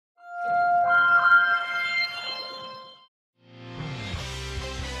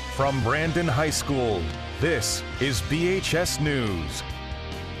From Brandon High School, this is BHS News.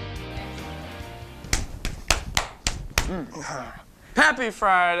 Happy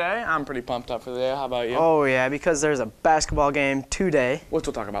Friday. I'm pretty pumped up for the day. How about you? Oh yeah, because there's a basketball game today. Which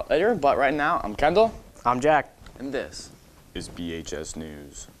we'll talk about later, but right now, I'm Kendall. I'm Jack. And this is BHS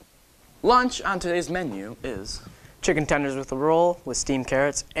News. Lunch on today's menu is Chicken tenders with a roll with steamed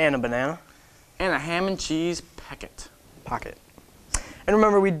carrots and a banana. and a ham and cheese Pocket. And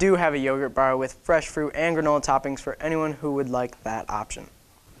remember, we do have a yogurt bar with fresh fruit and granola toppings for anyone who would like that option.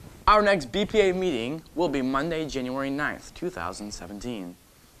 Our next BPA meeting will be Monday, January 9th, 2017.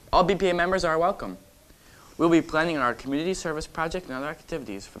 All BPA members are welcome. We'll be planning on our community service project and other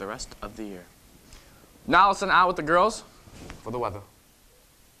activities for the rest of the year. Now let's send out with the girls for the weather.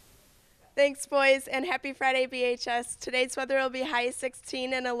 Thanks, boys, and happy Friday, BHS. Today's weather will be high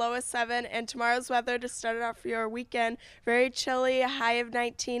 16 and a low of 7, and tomorrow's weather to start off your weekend, very chilly, a high of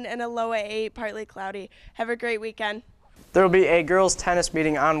 19 and a low of 8, partly cloudy. Have a great weekend. There will be a girls' tennis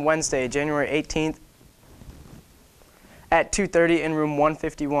meeting on Wednesday, January 18th at 2:30 in room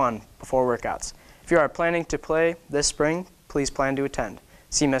 151 before workouts. If you are planning to play this spring, please plan to attend.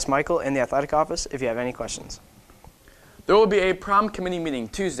 See Ms. Michael in the athletic office if you have any questions. There will be a prom committee meeting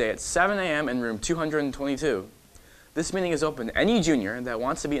Tuesday at 7 a.m. in room 222. This meeting is open to any junior that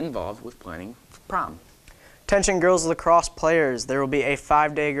wants to be involved with planning for prom. Attention girls lacrosse players, there will be a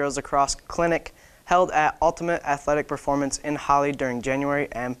 5-day girls lacrosse clinic held at Ultimate Athletic Performance in Holly during January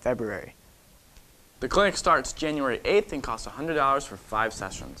and February. The clinic starts January 8th and costs $100 for 5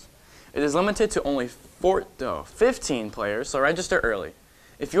 sessions. It is limited to only 15 players, so register early.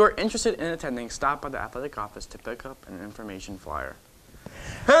 If you are interested in attending, stop by the athletic office to pick up an information flyer.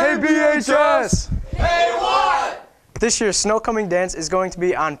 Hey BHS! Hey what? This year's Snow Coming Dance is going to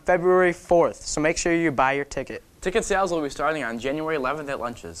be on February 4th, so make sure you buy your ticket. Ticket sales will be starting on January 11th at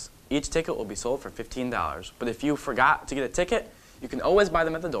lunches. Each ticket will be sold for $15, but if you forgot to get a ticket, you can always buy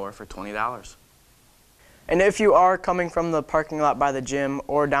them at the door for $20. And if you are coming from the parking lot by the gym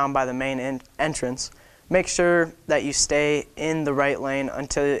or down by the main entrance, make sure that you stay in the right lane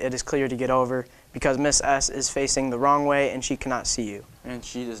until it is clear to get over, because Miss S is facing the wrong way and she cannot see you. And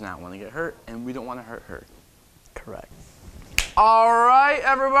she does not want to get hurt, and we don't want to hurt her. Correct. All right,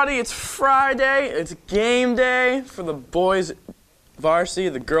 everybody, it's Friday. It's game day for the boys varsity,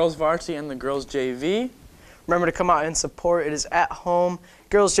 the girls varsity, and the girls JV. Remember to come out and support. It is at home.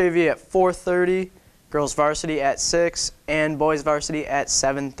 Girls JV at 4:30, girls varsity at 6, and boys varsity at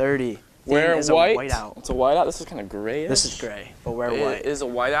 7:30. Wear white. whiteout. It's a whiteout. This is kind of grayish. This is gray, but wear white. It is a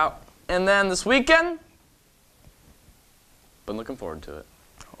whiteout. And then this weekend, been looking forward to it.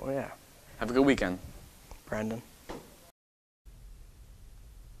 Oh yeah. Have a good weekend. Brandon.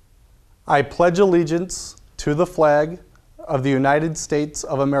 I pledge allegiance to the flag of the United States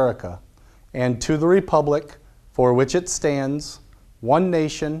of America and to the republic for which it stands, one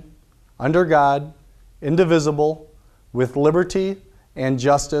nation, under God, indivisible, with liberty and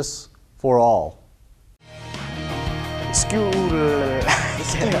justice for all. Scooter.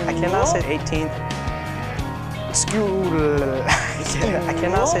 I cannot say 18th. Scooter. I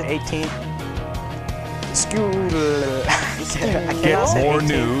cannot say 18th. Scooter. Get more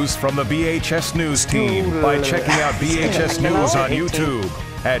news from the BHS News team by checking out BHS News on YouTube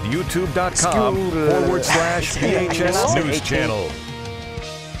at youtube.com/BHS News Channel.